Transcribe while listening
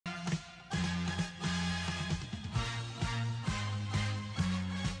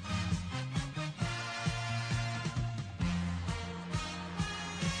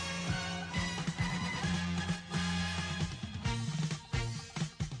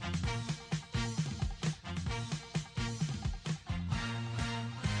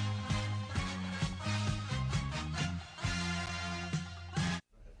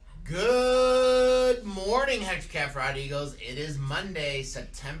morning, Hector Cafferata Eagles. It is Monday,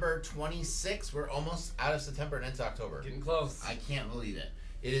 September 26th. We're almost out of September and into October. Getting close. I can't believe it.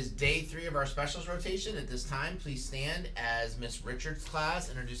 It is day 3 of our specials rotation. At this time, please stand as Miss Richards' class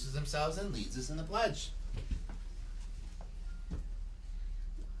introduces themselves and leads us in the pledge.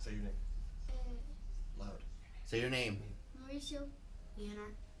 Say your name. Loud. Say your name. Mauricio,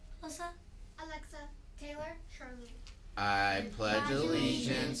 Leonard, Alyssa, Alexa, Taylor, Charlene. I pledge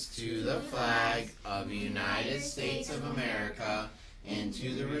allegiance to the flag of the United States of America and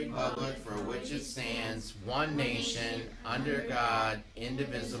to the republic for which it stands, one nation, under God,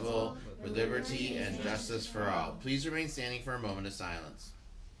 indivisible, with liberty and justice for all. Please remain standing for a moment of silence.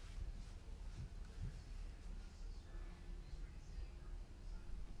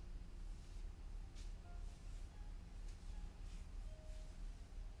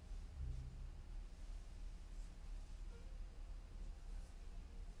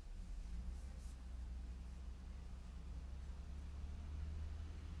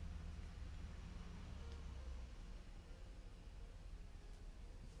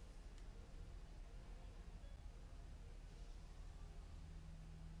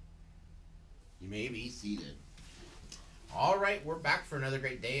 You may be seated. All right, we're back for another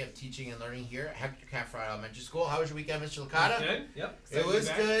great day of teaching and learning here at Hector Cafferata Elementary School. How was your weekend, Mr. Licata? Good. Yep. It was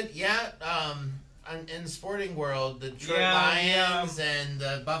good. Yeah. In the sporting world, the Detroit Lions and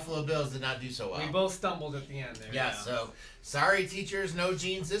the Buffalo Bills did not do so well. We both stumbled at the end there. Yeah. So sorry, teachers, no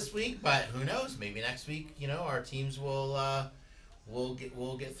jeans this week, but who knows? Maybe next week, our teams will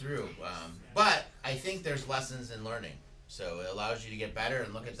get through. But I think there's lessons in learning. So it allows you to get better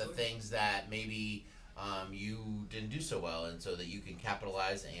and look at the things that maybe you didn't do so well, and so that you can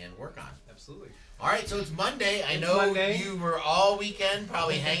capitalize and work on. Absolutely. All right, so it's Monday. I know you were all weekend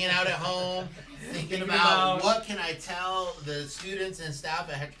probably hanging out at home, thinking about what can I tell the students and staff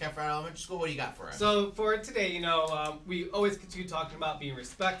at Hector Cafferata Elementary School. What do you got for us? So for today, we always continue talking about being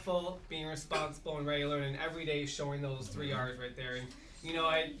respectful, being responsible, and ready to learn, and every day showing those 3 R's right there. And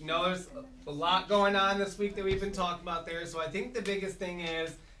I know there's a lot going on this week that we've been talking about there. So I think the biggest thing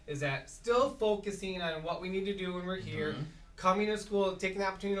is that still focusing on what we need to do when we're here, coming to school, taking the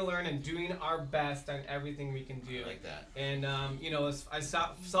opportunity to learn, and doing our best on everything we can do. I like that. And, I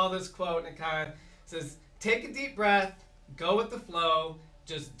saw this quote, and it kind of says, take a deep breath, go with the flow,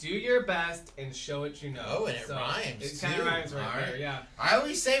 just do your best and show it you know. Oh, and it rhymes. It kind of rhymes right there, yeah. I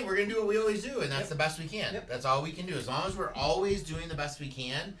always say we're going to do what we always do, and that's the best we can. Yep. That's all we can do. As long as we're always doing the best we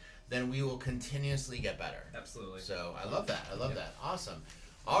can, then we will continuously get better. Absolutely. So I love that. I love that. Awesome.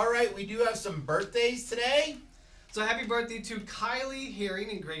 All right, we do have some birthdays today. So happy birthday to Kylie Herring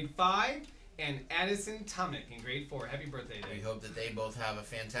in grade 5 and Addison Tomick in grade 4. Happy birthday day. We hope that they both have a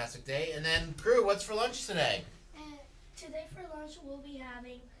fantastic day. And then, crew, what's for lunch today? Today for lunch we'll be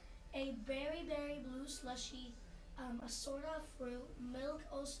having a berry blue slushy, a soda fruit, milk,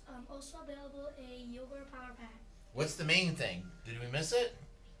 also available a yogurt power pack. What's the main thing? Did we miss it?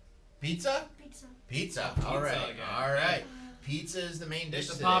 Pizza? Pizza. All right. All right. Pizza is the main dish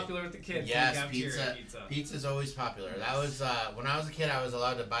It's today. Popular with the kids. Yes, pizza. Pizza's always popular. That was when I was a kid. I was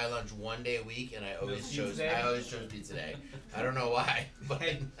allowed to buy lunch one day a week, and I always chose pizza day. I don't know why,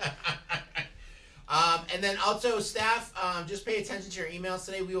 but. And then also, staff, just pay attention to your emails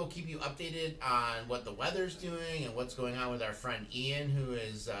today. We will keep you updated on what the weather's doing and what's going on with our friend Ian, who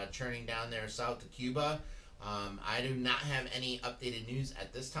is churning down there south to Cuba. I do not have any updated news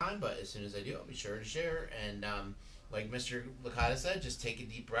at this time, but as soon as I do, I'll be sure to share. And like Mr. Licata said, just take a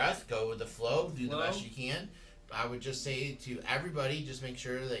deep breath, go with the flow, do the best you can. I would just say to everybody, just make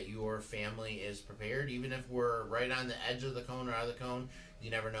sure that your family is prepared. Even if we're right on the edge of the cone or out of the cone, you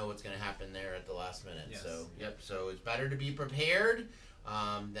never know what's going to happen there at the last minute. Yes. So it's better to be prepared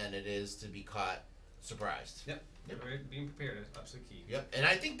than it is to be caught surprised. Yep. Being prepared is absolutely key. Yep. And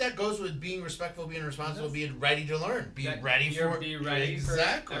I think that goes with being respectful, being responsible, being ready to learn. Be ready for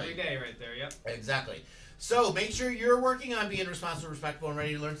every day right there. Yep. Exactly. So make sure you're working on being responsible, respectful, and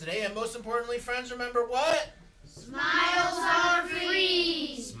ready to learn today. And most importantly, friends, remember what? Smiles are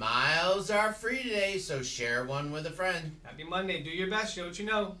free. Smiles are free today, so share one with a friend. Happy Monday. Do your best. Show what you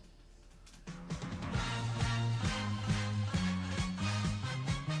know.